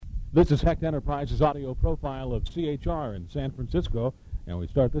This is Hecht Enterprises' audio profile of CHR in San Francisco, and we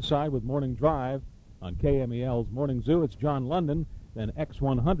start this side with Morning Drive on KMEL's Morning Zoo. It's John London, then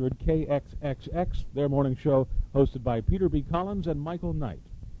X-100 KXXX, their morning show hosted by Peter B. Collins and Michael Knight.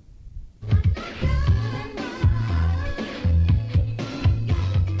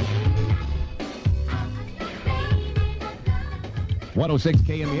 106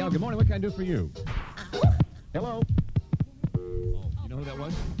 KMEL. Good morning. What can I do for you? Hello. Oh, you know who that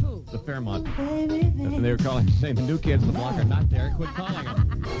was? Who? The Fairmont. And they were calling, saying the new kids on the block are not there. Quit calling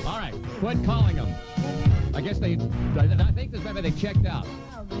them. All right. Quit calling them. I guess I think this maybe they checked out.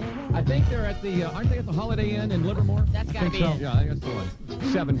 I think they're at the, aren't they at the Holiday Inn in Livermore? That's got to be it. Yeah, I think that's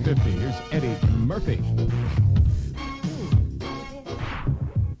the one. 7:50. Here's Eddie Murphy.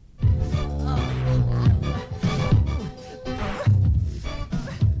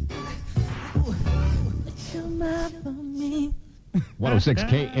 For me. 106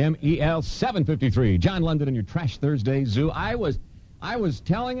 KMEL 753. John London and your Trash Thursday Zoo. I was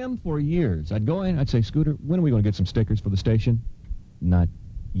telling him for years. I'd go in, I'd say, Scooter, when are we going to get some stickers for the station? Not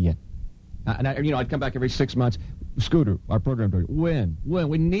yet. And I'd come back every 6 months. Scooter, our program director, when?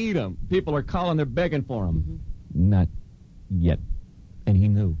 We need them. People are calling, they're begging for them. Mm-hmm. Not yet. And he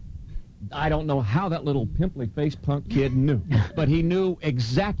knew. I don't know how that little pimply-faced punk kid knew, but he knew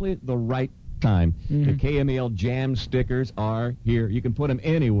exactly the right time. The KMEL Jam stickers are here. You can put them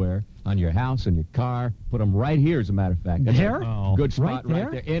anywhere on your house and your car. Put them right here, as a matter of fact. That's there? a good spot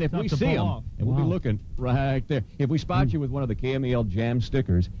right there. And if we see them, and we'll be looking right there. If we spot you with one of the KMEL Jam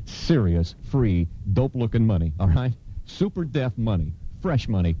stickers, serious, free, dope-looking money, all right? Super deaf money. Fresh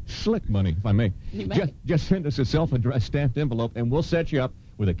money. Slick money, if I may. Just send us a self-addressed stamped envelope, and we'll set you up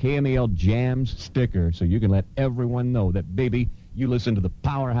with a KMEL Jams sticker so you can let everyone know that, baby, you listen to the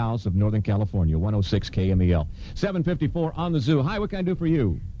powerhouse of Northern California, 106 KMEL. 754 on the Zoo. Hi, what can I do for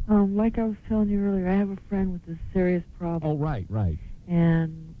you? Like I was telling you earlier, I have a friend with a serious problem. Oh, right.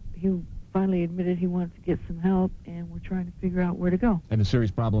 And he finally admitted he wanted to get some help, and we're trying to figure out where to go. And the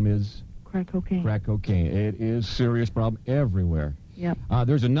serious problem is? Crack cocaine. Crack cocaine. It is a serious problem everywhere. Yep.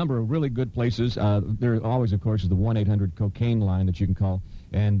 There's a number of really good places. There always, of course, is the 1-800-COCAINE line that you can call.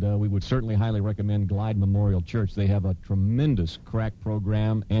 And we would certainly highly recommend Glide Memorial Church. They have a tremendous crack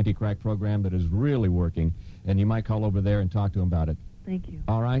program, anti-crack program that is really working. And you might call over there and talk to him about it. Thank you.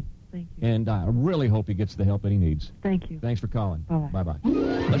 All right? Thank you. And I really hope he gets the help that he needs. Thank you. Thanks for calling. Bye-bye. Bye-bye.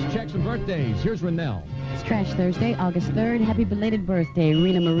 Let's check some birthdays. Here's Renell. It's Trash Thursday, August 3rd. Happy belated birthday,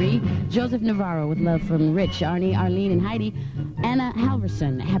 Rena Marie. Joseph Navarro with love from Rich, Arnie, Arlene, and Heidi. Anna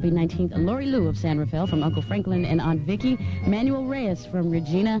Halverson. Happy 19th. Lori Lou of San Rafael from Uncle Franklin and Aunt Vicky. Manuel Reyes from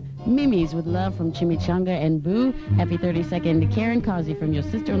Regina. Mimi's with love from Chimichanga and Boo. Happy 32nd. Karen Causey from your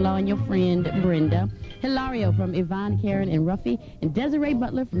sister-in-law and your friend, Brenda. Hilario from Yvonne, Karen, and Ruffy. And Desiree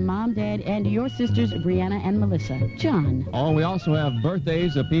Butler from Mom, Dad, and your sisters, Brianna and Melissa. John. Oh, we also have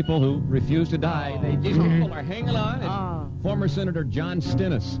birthdays of people who refuse to die. These people are hanging on. It's former Senator John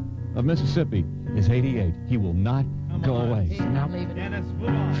Stennis of Mississippi is 88. He will not go away. He's not leaving.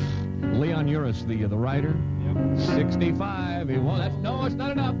 Leon Uris, the writer, 65. He won't. It's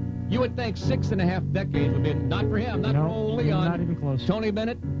not enough. You would think 6.5 decades would be not for him, not for old Leon. Not even close. Tony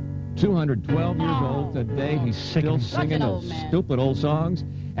Bennett, 212 years old today. He's still singing those stupid old songs.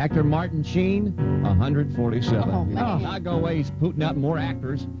 Actor Martin Sheen, 147. Oh, He man. will not go away. He's putting out more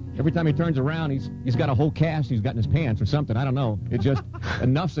actors. Every time he turns around, he's got a whole cast he's got in his pants or something. I don't know. It's just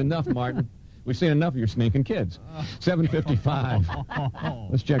enough's enough, Martin. We've seen enough of your sneaking kids. 7:55.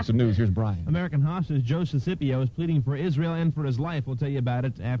 Let's check some news. Here's Brian. American hostage Joe Scipio is pleading for Israel and for his life. We'll tell you about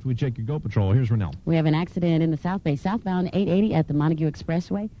it after we check your Go Patrol. Here's Renell. We have an accident in the South Bay, southbound 880 at the Montague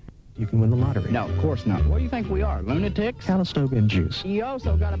Expressway. You can win the lottery. No, of course not. What do you think we are, lunatics? Calistoga and juice. You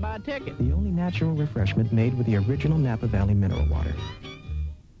also got to buy a ticket. The only natural refreshment made with the original Napa Valley mineral water.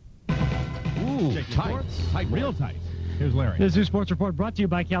 Ooh, tight. Real tight. Here's Larry. The Zoo Sports Report brought to you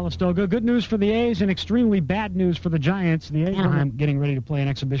by Calistoga. Good news for the A's and extremely bad news for the Giants. The A's are getting ready to play an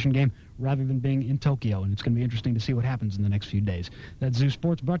exhibition game rather than being in Tokyo, and it's going to be interesting to see what happens in the next few days. That's Zoo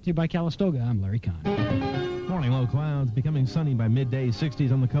Sports brought to you by Calistoga. I'm Larry Kahn. Morning, low clouds, becoming sunny by midday,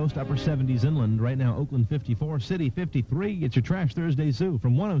 60s on the coast, upper 70s inland. Right now, Oakland 54, City 53. It's your Trash Thursday Zoo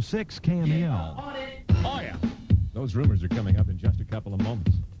from 106 KMEL. Oh, yeah. Those rumors are coming up in just a couple of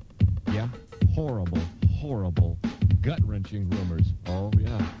moments. Yeah? Horrible, gut-wrenching rumors. Oh,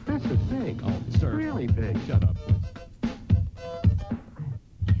 yeah. This is big. Oh, sir. Really big. Shut up, please.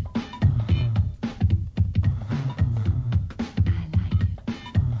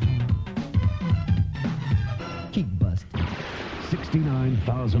 Keep busting.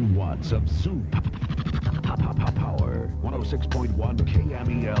 69,000 watts of Zoo power. 106.1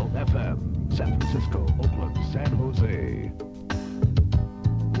 KMEL FM. San Francisco, Oakland, San Jose.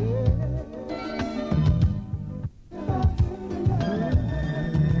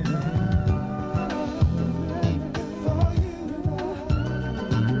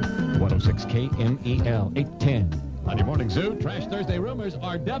 KMEL 810. On your morning zoo, Trash Thursday rumors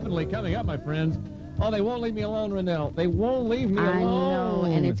are definitely coming up, my friends. Oh, they won't leave me alone, Rennell. They won't leave me alone.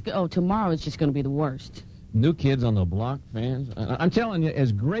 I know, and tomorrow it's just going to be the worst. New Kids on the Block fans. I'm telling you,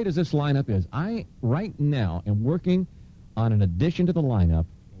 as great as this lineup is, I, right now, am working on an addition to the lineup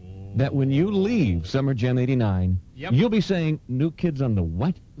that when you leave Summer Jam 89, you'll be saying, New Kids on the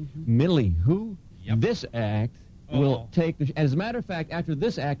what? Millie, who? This act will take the... As a matter of fact, after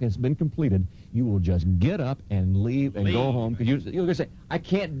this act has been completed, you will just get up and leave and go home. Because you're going to say, I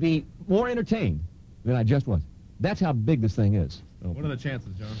can't be more entertained than I just was. That's how big this thing is. What are the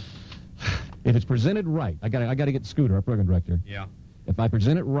chances, John? If it's presented right, I got to get Scooter, our program director. Yeah. If I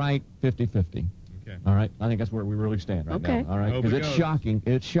present it right, 50-50. Okay. All right? I think that's where we really stand right now. All right? Because it's shocking.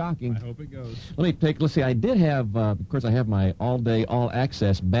 It's shocking. I hope it goes. Let's see. I did have, of course, I have my all-day,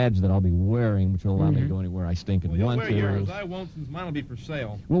 all-access badge that I'll be wearing, which will allow me to go anywhere I stink and want to. Yours. I won't, since mine will be for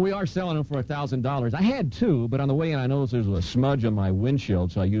sale. Well, we are selling them for $1,000. I had two, but on the way in, I noticed there was a smudge on my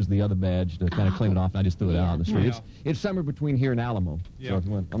windshield, so I used the other badge to kind of clean it off, and I just threw it out on the street. It's somewhere between here and Alamo. So if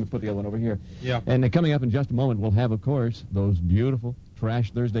you want, I'm going to put the other one over here. Yeah. And coming up in just a moment, we'll have, of course, those beautiful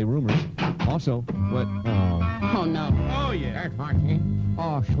Trash Thursday rumors. Also, what... Oh, no. Oh, yeah. That's Monty.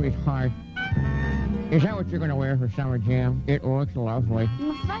 Oh, sweetheart. Is that what you're going to wear for Summer Jam? It looks lovely.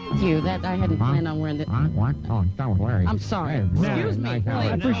 Well, thank you. That I hadn't planned on wearing it. What? Oh, don't worry. I'm sorry. Hey, Excuse me. nice Please.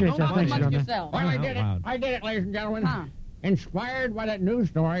 outfit. I appreciate that. Thanks, Don't John. yourself. Well, I did it, ladies and gentlemen. Inspired by that news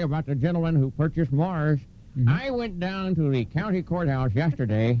story about the gentleman who purchased Mars, I went down to the county courthouse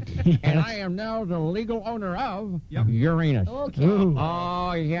yesterday, and I am now the legal owner of Uranus. Okay.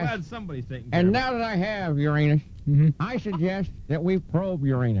 Oh, yes. Glad somebody's taking care And of it. now that I have Uranus, I suggest that we probe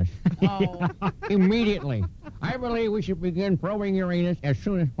Uranus Oh. immediately. I believe we should begin probing Uranus as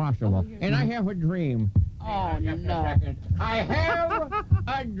soon as possible. And I have a dream. Oh, no. I have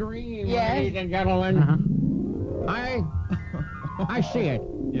a dream, Yes. ladies and gentlemen. I see it.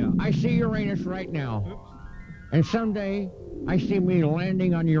 Yeah. I see Uranus right now. And someday, I see me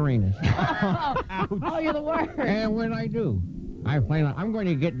landing on Uranus. Oh, you're the worst. And when I do, I'm going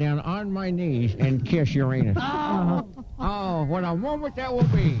to get down on my knees and kiss Uranus. Oh, what a moment that will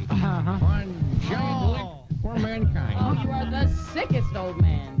be. One giant lick for mankind. Oh, you are the sickest old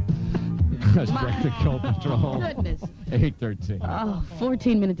man. Spectacle Patrol. Goodness. 813. Oh,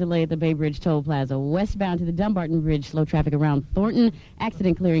 14-minute delay at the Bay Bridge Toll Plaza. Westbound to the Dumbarton Bridge. Slow traffic around Thornton.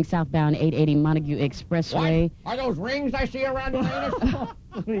 Accident clearing southbound 880 Montague Expressway. What? Are those rings I see around Uranus? Oh,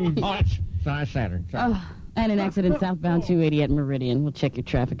 it's Saturn. Sorry. Oh, and an accident southbound 280 at Meridian. We'll check your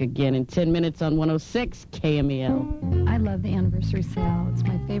traffic again in 10 minutes on 106 KMEL. I love the anniversary sale. It's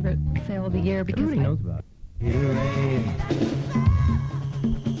my favorite sale of the year because Everybody knows about it.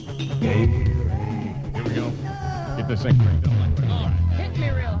 Here we go. Get this thing cranked up like that. All right. Hit me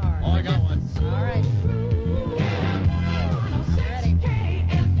real hard. Oh, I got one. All right. Ready?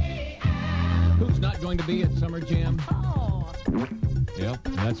 Who's not going to be at Summer Jam? Oh, Yep,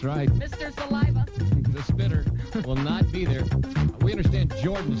 that's right. Mr. Saliva. The spitter will not be there. We understand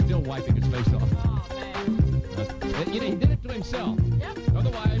Jordan is still wiping his face off. Oh, man. He did it to himself. Yep.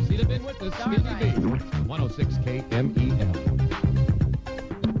 Otherwise, he'd have been with us. Darn Stevie B. 106 KMEL.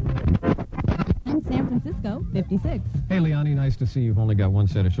 In San Francisco, 56. Hey, Leonie, nice to see you've only got one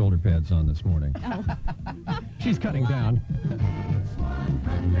set of shoulder pads on this morning. She's cutting down.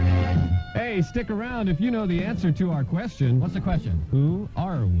 Hey, stick around if you know the answer to our question. What's the question? Who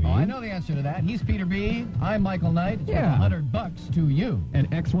are we? Oh, I know the answer to that. He's Peter B. I'm Michael Knight. It's Yeah. worth $100 to you.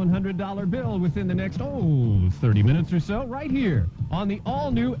 An X-100 bill within the next, 30 minutes or so, right here on the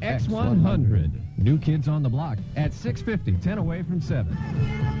all-new X-100. New Kids on the Block at 6:50, 10 away from 7.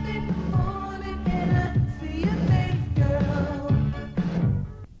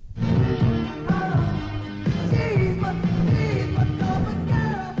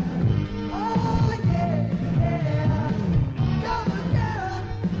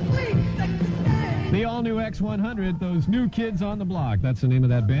 The all-new X-100, those New Kids on the Block. That's the name of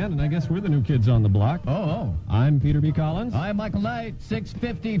that band, and I guess we're the New Kids on the Block. Oh. I'm Peter B. Collins. I'm Michael Knight.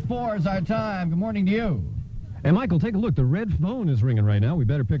 6:54 is our time. Good morning to you. And Michael, take a look. The red phone is ringing right now. We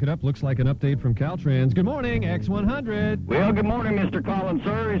better pick it up. Looks like an update from Caltrans. Good morning, X-100. Well, good morning, Mr. Collins,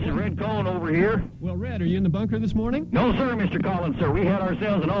 sir. It's Red Cone over here. Well, Red, are you in the bunker this morning? No, sir, Mr. Collins, sir. We had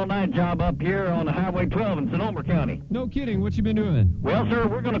ourselves an all-night job up here on the Highway 12 in Sonoma County. No kidding. What you been doing? Well, sir,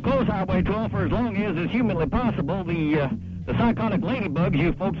 we're going to close Highway 12 for as long as is humanly possible. The The psychotic ladybugs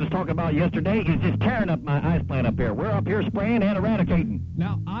you folks was talking about yesterday is just tearing up my ice plant up here. We're up here spraying and eradicating.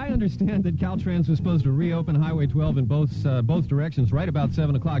 Now, I understand that Caltrans was supposed to reopen Highway 12 in both directions right about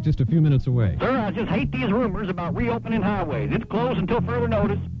 7 o'clock, just a few minutes away. Sir, I just hate these rumors about reopening highways. It's closed until further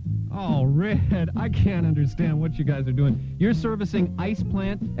notice. Oh, Red, I can't understand what you guys are doing. You're servicing ice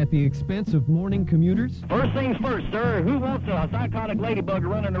plant at the expense of morning commuters? First things first, sir. Who wants a psychotic ladybug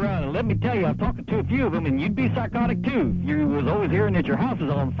running around? And let me tell you, I've talked to a few of them, and you'd be psychotic, too. You was always hearing that your house is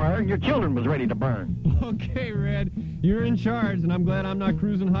on fire and your children was ready to burn. Okay, Red, you're in charge, and I'm glad I'm not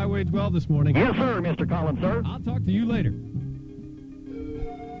cruising Highway 12 this morning. Yes, sir, Mr. Collins, sir. I'll talk to you later.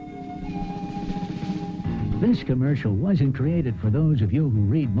 This commercial wasn't created for those of you who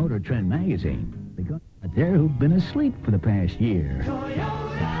read Motor Trend magazine, because there who've been asleep for the past year.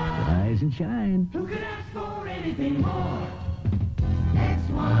 Rise and shine. Who could ask for anything more?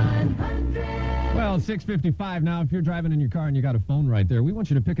 X-100. Well, 6:55 now. If you're driving in your car and you got a phone right there, we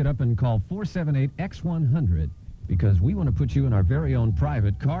want you to pick it up and call 478-X100 because we want to put you in our very own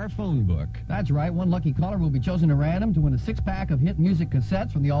private car phone book. That's right. One lucky caller will be chosen at random to win a 6-pack of hit music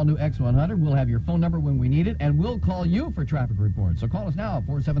cassettes from the all-new X100. We'll have your phone number when we need it, and we'll call you for traffic reports. So call us now,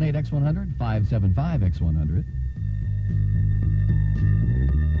 478-X100, 575-X100.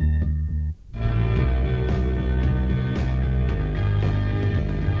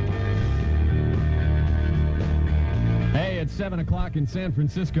 Hey, it's 7 o'clock in San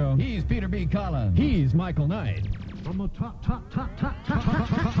Francisco. He's Peter B. Collins. He's Michael Knight. From the top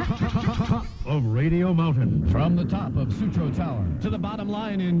of Radio Mountain. From the top of Sutro Tower. To the bottom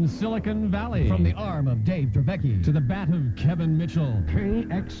line in Silicon Valley. From the arm of Dave Dravecki. To the bat of Kevin Mitchell.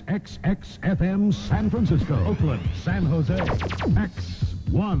 KXXX FM San Francisco. Oakland, San Jose.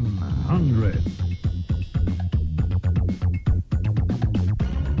 X100.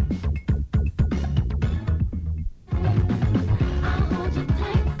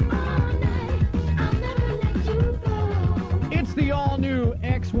 The all-new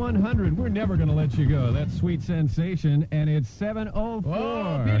X100. We're never going to let you go. That's Sweet Sensation, and it's 7:04.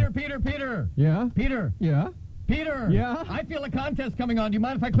 Whoa, Peter. Yeah? Peter. Yeah? Peter. Yeah? I feel a contest coming on. Do you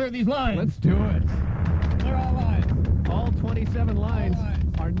mind if I clear these lines? Let's do it. Clear all lines. All 27 lines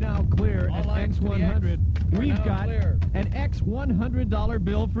are now clear all at X100. We've got an X100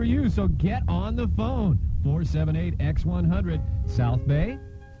 bill for you, so get on the phone. 478-X100. South Bay,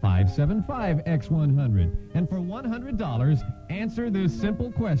 575-X100. And for $100, answer this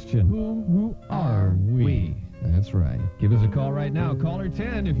simple question. Who are we? That's right. Give us a call right now. Caller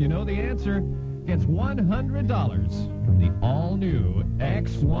 10, if you know the answer, gets $100 from the all-new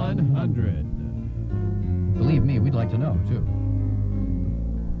X100. Believe me, we'd like to know, too.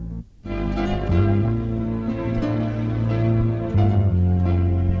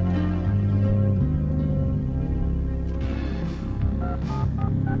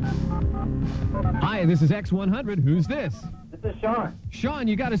 Hi, this is X100. Who's this? This is Sean. Sean,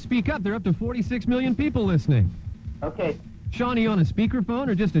 you got to speak up. There are up to 46 million people listening. Okay. Sean, are you on a speakerphone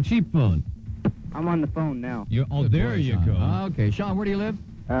or just a cheap phone? I'm on the phone now. There you go. Okay, Sean, where do you live?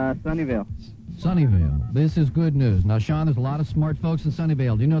 Sunnyvale. Sunnyvale. This is good news. Now, Sean, there's a lot of smart folks in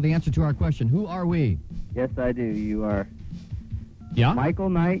Sunnyvale. Do you know the answer to our question? Who are we? Yes, I do. You are Yeah? Michael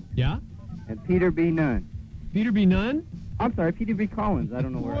Knight Yeah? and Peter B. Nunn. Peter B. Nunn? I'm sorry, Peter B. Collins. I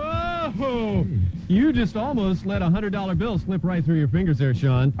don't know where. Whoa! You just almost let a $100 bill slip right through your fingers there,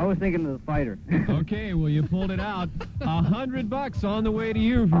 Sean. I was thinking of the fighter. Okay, well, you pulled it out. $100 on the way to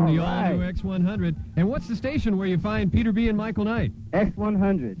you from the all-new X100. And what's the station where you find Peter B. and Michael Knight?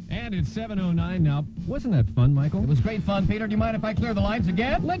 X100. And it's 7:09 now. Wasn't that fun, Michael? It was great fun, Peter. Do you mind if I clear the lines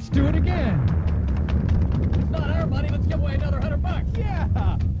again? Let's do it again. It's not our money. Let's give away another $100. Yeah!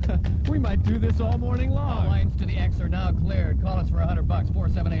 We might do this all morning long. All lines to the X are now cleared. Call us for $100.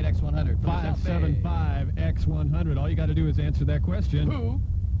 478-X100. 575-X100. All you got to do is answer that question. Who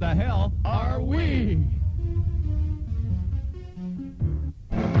the hell are we?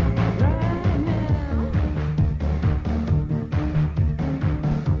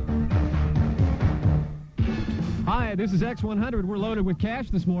 Hi, this is X100. We're loaded with cash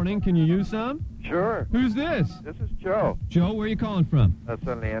this morning. Can you use some? Sure. Who's this? This is Joe. Joe, where are you calling from?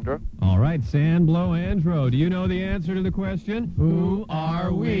 San Leandro. All right, San Bloandro. Do you know the answer to the question? Who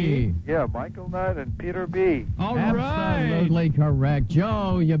are we? Yeah, Michael Knight and Peter B. All right. Absolutely correct.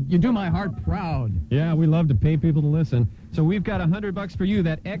 Joe, you do my heart proud. Yeah, we love to pay people to listen. So we've got $100 for you.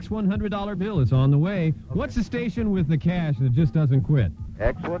 That X100 bill is on the way. Okay. What's the station with the cash that just doesn't quit?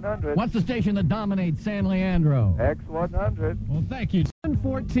 X100. What's the station that dominates San Leandro? X100. Well, thank you.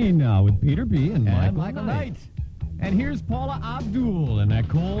 7:14 now with Peter B. and Michael Knight. And here's Paula Abdul and that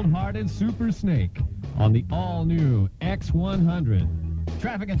cold-hearted super snake. on the all-new X-100.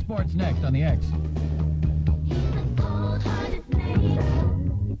 Traffic and sports next on the X.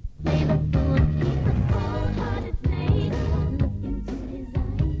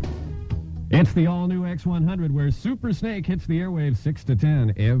 It's the all-new X-100 where Super Snake hits the airwaves 6 to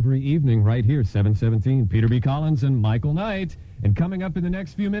 10 every evening right here, 717. Peter B. Collins and Michael Knight. And coming up in the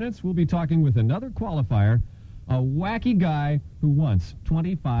next few minutes, we'll be talking with another qualifier, a wacky guy who wants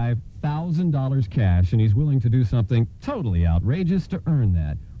 $25,000 cash, and he's willing to do something totally outrageous to earn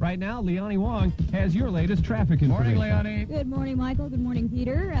that. Right now, Leonie Wong has your latest traffic information. Morning, Leonie. Good morning, Michael. Good morning,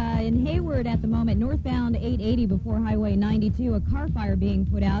 Peter. In Hayward at the moment, northbound 880 before Highway 92, a car fire being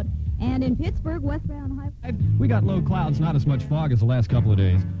put out. And in Pittsburgh, westbound Highway... We got low clouds, not as much fog as the last couple of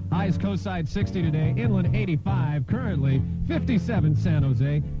days. Highs coast side 60 today, inland 85, currently 57 San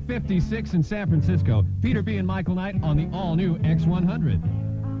Jose, 56 in San Francisco. Peter B. and Michael Knight on the all-new X-100.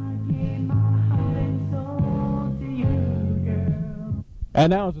 And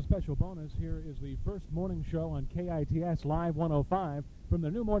now, as a special bonus, here is the first morning show on KITS Live 105 from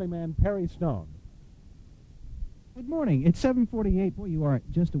the new morning man, Perry Stone. Good morning. It's 7:48. Boy, you are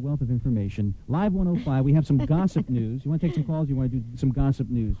just a wealth of information. Live 105. We have some gossip news. You want to take some calls? You want to do some gossip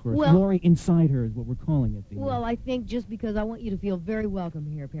news first? Well, Lori Inside Her is what we're calling it. Well, I think just because I want you to feel very welcome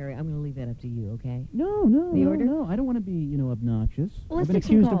here, Perry, I'm going to leave that up to you, okay? No. I don't want to be, obnoxious. Well, let's I've been take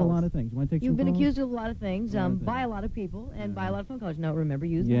some accused of a calls. lot of things. You want to take You've some been calls? accused of a lot of things, by a lot of people, and by a lot of phone calls. Now, remember,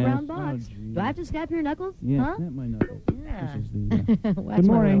 use the Yes. brown Oh, box. gee. Do I have to snap your knuckles? Yes, Huh? snap my knuckles. Yeah. This is the, Wax good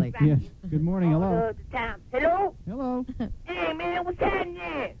my morning. willy. Yes. Good morning. Hello. Hello? Hello. Hey, man, what's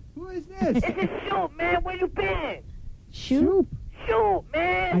happening? Who is this? This is Shoot, man. Where you been? Shoop. Shoot,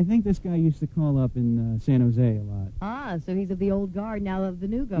 man. I think this guy used to call up in San Jose a lot. Ah, so he's of the old guard, now of the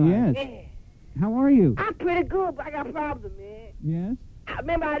new guard. Yes. Yeah. How are you? I'm pretty good, but I got problems, man. Yes. I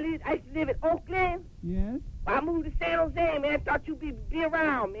remember I used to live in Oakland. Yes. I moved to San Jose, man. I thought you'd be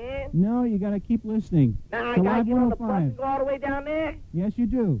around, man. No, you got to keep listening. Now I To gotta Live get on the bus 105. and go all the way down there. Yes, you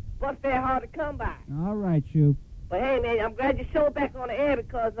do. Bus fare hard to come by. All right, Shoop. But hey, man, I'm glad you showed back on the air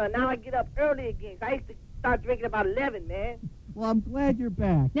because now I get up early again. I used to start drinking about 11, man. Well, I'm glad you're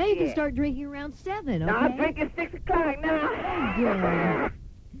back. Now you can Yeah. start drinking around 7, okay? Now I'm drinking 6 o'clock now. Good.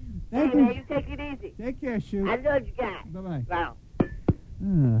 Thank Hey, you. man, you take it easy. Take care, Shoop. I love you guys. Bye-bye. Wow.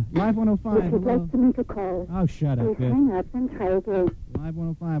 Live 105, hello. to make a call. Oh, shut up, Please Biff. hang up and try again. Live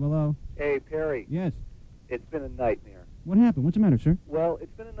 105, hello. Hey, Perry. Yes. It's been a nightmare. What happened? What's the matter, sir? Well,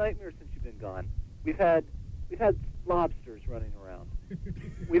 it's been a nightmare since you've been gone. We've had lobsters running around.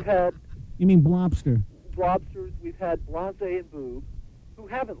 We've had You mean Blobster? lobsters. We've had Blase and Boob, who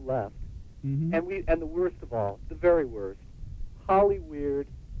haven't left. Mm-hmm. And the worst of all, the very worst, Holly Weird,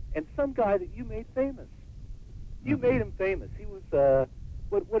 and some guy that you made famous. You made him famous. He was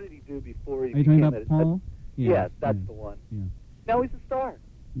what did he do before he Are you talking became about Paul? Yes, that's the one. Yeah. Now he's a star,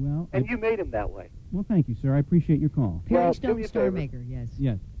 Well, and you made him that way. well, thank you, sir. I appreciate your call. Perry Well, do Stone, me a Star favor. Maker, yes.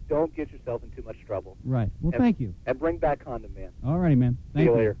 Yes. Don't get yourself in too much trouble. Right. Well, And- thank you. And bring back Condom Man. All righty, man. Thank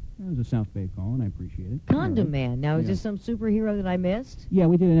you you. later. That was a South Bay call, and I appreciate it. Condom All right. Man. Now, is Yeah. this some superhero that I missed? Yeah,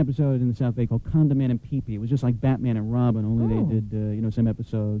 we did an episode in the South Bay called Condom Man and Pee-Pee. It was just like Batman and Robin, only Oh. they did, some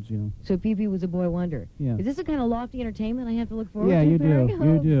episodes, So PP was a boy wonder. Yeah. Is this the kind of lofty entertainment I have to look forward Yeah, to, you Perry? do.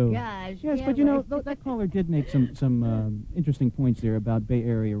 Oh, You do. gosh. Yes, can't but you know, wait. that caller did make some interesting points there about Bay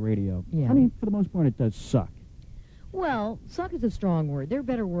Area radio. Yeah. I mean, for the most part, it does suck. Well, suck is a strong word. There are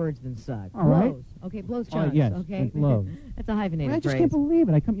better words than suck. All right. Blows. Okay, blows Oh, Johns. yes, Okay. like blows. That's a hyphenated I just phrase. can't believe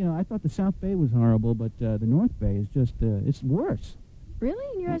it. I thought the South Bay was horrible, but the North Bay is just, it's worse. Really,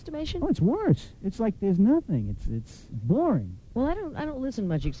 in your estimation? Oh, it's worse. It's like there's nothing. It's boring. Well, I don't listen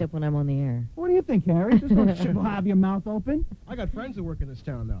much except when I'm on the air. What do you think, Harry? Just don't have your mouth open. I got friends that work in this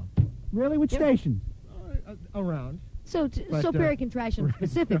town now. Really? Which stations? Around. So But, Perry can trash them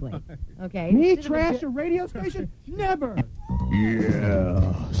specifically. Okay. Me Instead of trash a radio station? Never.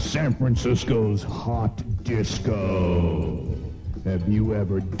 Yeah, San Francisco's hot disco. Have you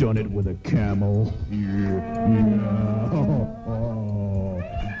ever done it with a camel? Yeah.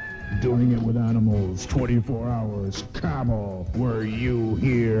 Doing it with animals 24 hours. Camel, were you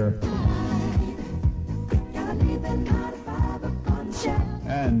here?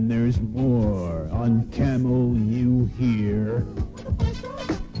 And there's more on Camel You Hear.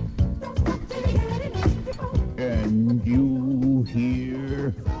 And you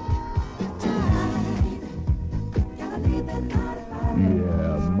hear.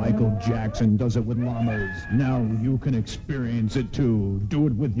 Yeah, Michael Jackson does it with llamas. Now you can experience it too. Do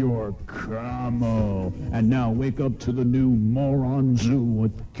it with your camel. And now wake up to the new Moron Zoo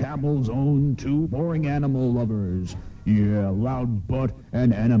with Camel's own two boring animal lovers. Yeah, loud butt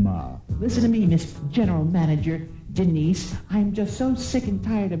and enema. Listen to me, Miss General Manager Denise. I'm just so sick and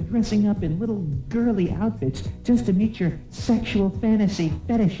tired of dressing up in little girly outfits just to meet your sexual fantasy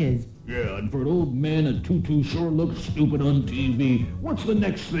fetishes. Yeah, and for an old man, a tutu sure looks stupid on TV. What's the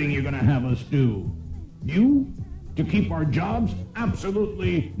next thing you're gonna have us do? You? To keep our jobs?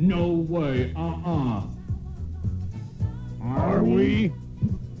 Absolutely no way. Are we?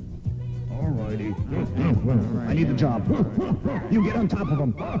 Alrighty. I need the job. You get on top of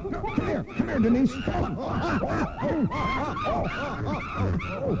him. Come here, Denise.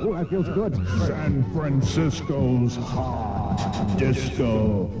 Oh, that feels good. San Francisco's hot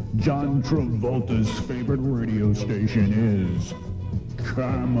disco. John Travolta's favorite radio station is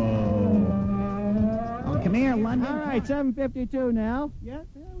KMEL. Come here, London. All right, 7:52 now. Yeah,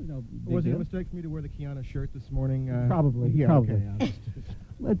 no big Was it deal. a mistake for me to wear the Kiana shirt this morning? Probably. Yeah, probably. okay.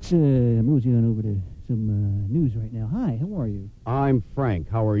 Let's mosey on over to some news right now. Hi, how are you? I'm Frank.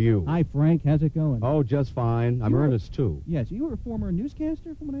 How are you? Hi, Frank. How's it going? Oh, just fine. I'm Ernest, too. Yes, you were a former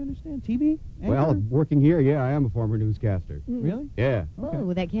newscaster, from what I understand. TV? Well, Anchor? working here, yeah, I am a former newscaster. Really? Yeah.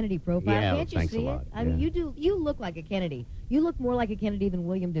 Oh, that Kennedy profile. Yeah, Can't you thanks a see lot, it? I mean, yeah. you look like a Kennedy. You look more like a Kennedy than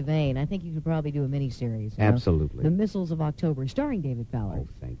William Devane. I think you could probably do a miniseries. You know? Absolutely. The Missiles of October, starring David Fowler. Oh,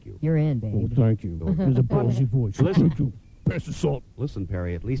 thank you. You're in, babe. Oh, thank you. There's a ballsy voice. Listen. Pass the salt. Listen,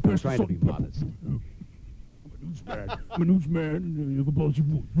 Perry, at least I'm trying to be modest. I'm a newsman. You have a ballsy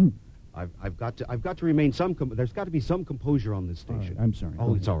voice. I've got to remain there's got to be some composure on this station. I'm sorry.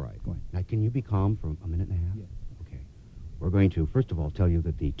 Oh, it's all right. Go ahead. Now, can you be calm for a minute and a half? Yes. Okay. We're going to, first of all, tell you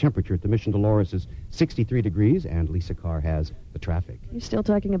that the temperature at the Mission Dolores is 63 degrees, and Lisa Carr has the traffic. You're still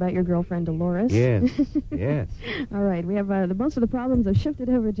talking about your girlfriend, Dolores? Yes, yes. All right, we have most of the problems have shifted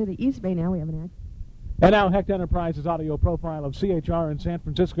over to the East Bay now. We have an accident. And now Hecht Enterprises audio profile of CHR in San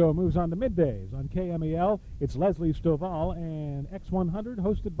Francisco moves on to middays. On KMEL, it's Leslie Stovall and X-100,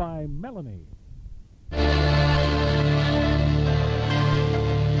 hosted by Melanie.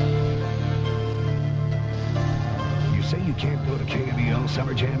 You say you can't go to KMEL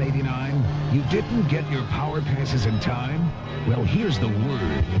Summer Jam 89? You didn't get your power passes in time? Well, here's the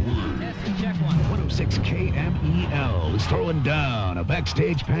word. Check one. 106 KMEL is throwing down a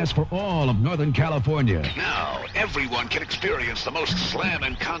backstage pass for all of Northern California. Now, everyone can experience the most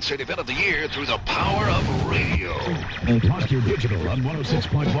slammin' concert event of the year through the power of radio. Talk your digital on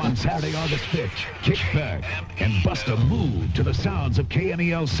 106.1 Saturday, August 5th. Kick back and bust a move to the sounds of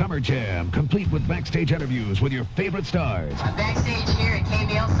KMEL Summer Jam, complete with backstage interviews with your favorite stars. I'm backstage here at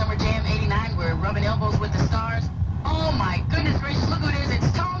KMEL Summer Jam 89. We're rubbing elbows with the stars. Oh, my goodness gracious, look who it is.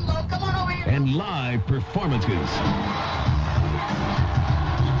 It's Tom Lowe. Come on over here. And live performances.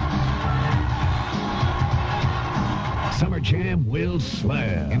 Summer Jam will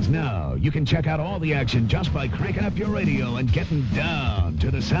slam. And now you can check out all the action just by cranking up your radio and getting down to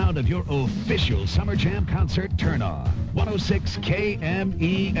the sound of your official Summer Jam concert turn-on. 106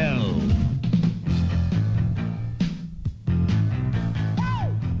 KMEL.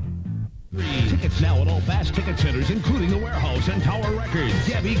 Tickets now at all fast ticket centers, including the Warehouse and Tower Records.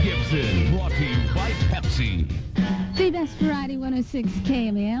 Debbie Gibson, brought to you by Pepsi. The Best Variety 106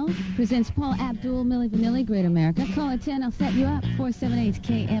 KMEL presents Paul Abdul, Milli Vanilli, Great America. Call at 10, I'll set you up. 478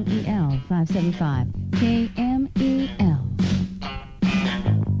 KMEL 575 KMEL.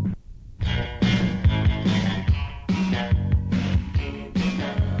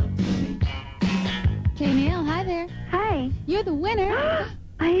 KMEL, hi there. Hi. You're the winner.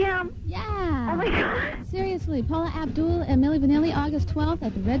 I am. Yeah. Oh, my God. Seriously, Paula Abdul and Milli Vanilli, August 12th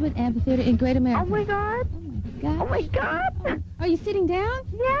at the Redwood Amphitheater in Great America. Oh, my God. Oh, my God. Are you sitting down?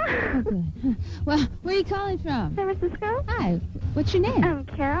 Yeah. Oh, good. Well, where are you calling from? San Francisco. Hi. What's your name? I'm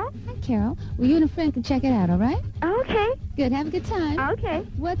Carol. Hi, Carol. Well, you and a friend can check it out, all right? Okay. Good. Have a good time. Okay.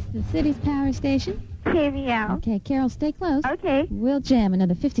 What's the city's power station? KMEL. Okay, Carol, stay close. Okay. We'll jam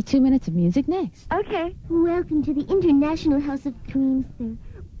another 52 minutes of music next. Okay. Welcome to the International House of Creams, sir.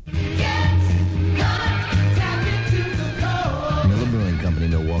 Miller Brewing Company,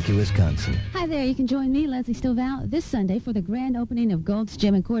 Milwaukee, Wisconsin. Hi there. You can join me, Leslie Stovall, this Sunday for the grand opening of Gold's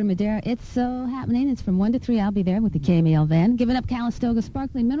Gym in Corte Madera. It's so happening. It's from 1 to 3. I'll be there with the KMEL van. Giving up Calistoga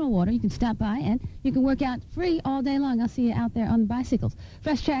sparkling mineral water. You can stop by and you can work out free all day long. I'll see you out there on the bicycles.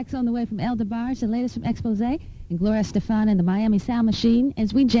 Fresh tracks on the way from El DeBarge, the latest from Expose, and Gloria Stefan and the Miami Sound Machine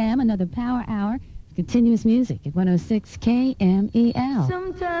as we jam another power hour. Continuous music at 106 KMEL.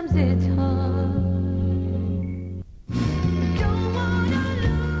 Sometimes it's hard.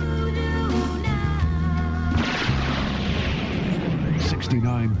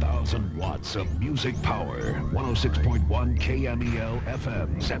 69,000 watts of music power. 106.1 KMEL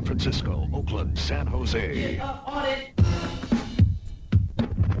FM, San Francisco, Oakland, San Jose. Get up on it.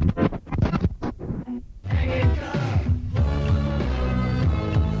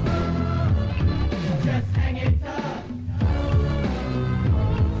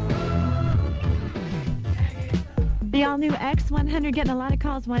 The all-new X-100 getting a lot of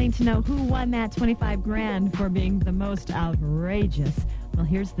calls wanting to know who won that 25 grand for being the most outrageous. Well,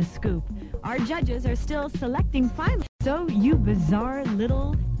 here's the scoop. Our judges are still selecting finalists. So, you bizarre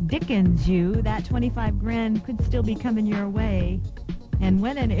little Dickens, you, that 25 grand could still be coming your way. And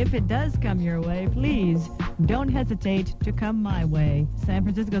when and if it does come your way, please don't hesitate to come my way. San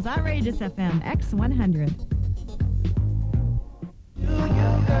Francisco's Outrageous FM, X-100.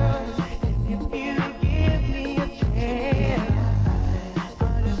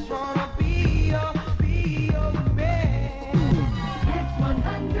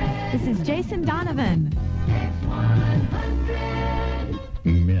 This is Jason Donovan.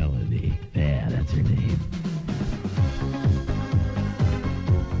 Melody. Yeah, that's her name.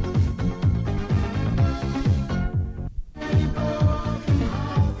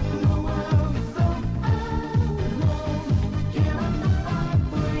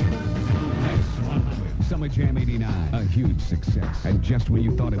 Summer Jam 89, a huge success. And just when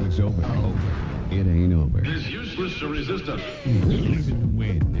you thought it was over, it ain't over. It is useless to resist us. Listen to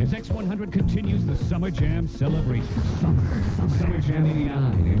win as X100 continues the Summer Jam celebration. Summer Jam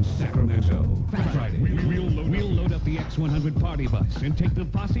 89 in Sacramento. Friday, we'll load up the X100 party bus and take the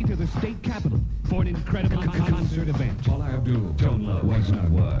posse to the state capitol for an incredible concert event. Paula Abdul, Don't Love, Was Not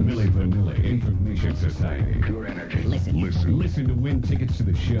Was, Milli Vanilli, Information Society. Pure energy. Listen to win tickets to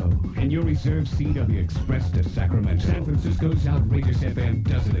the show and your reserved seat on the express to Sacramento. San Francisco's Outrageous FM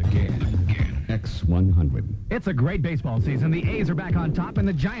does it again. X100. It's a great baseball season. The A's are back on top, and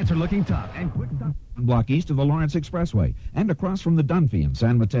the Giants are looking tough. And quick stop. Block east of the Lawrence Expressway and across from the Dunphy in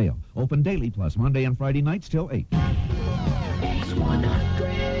San Mateo. Open daily plus Monday and Friday nights till 8.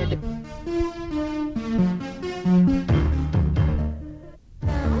 X100.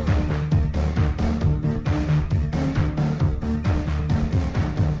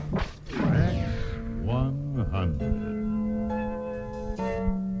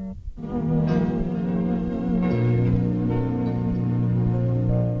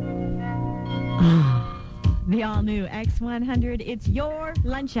 The all-new X100, it's your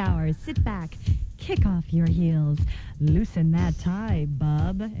lunch hour. Sit back, kick off your heels, loosen that tie,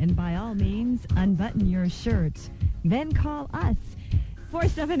 bub, and by all means, unbutton your shirt. Then call us,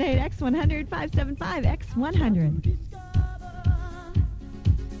 478-X100, 575-X100.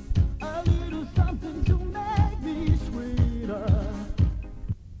 A little something to make me sweeter.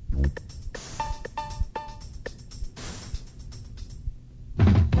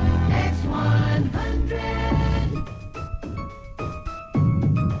 X100.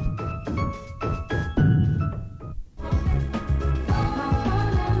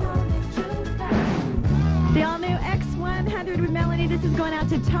 The all-new X100 with Melanie. This is going out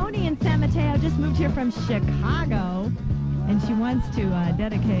to Tony in San Mateo. Just moved here from Chicago. And she wants to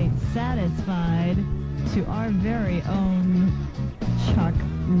dedicate Satisfied to our very own Chuck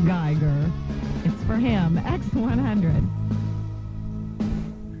Geiger. It's for him, X100.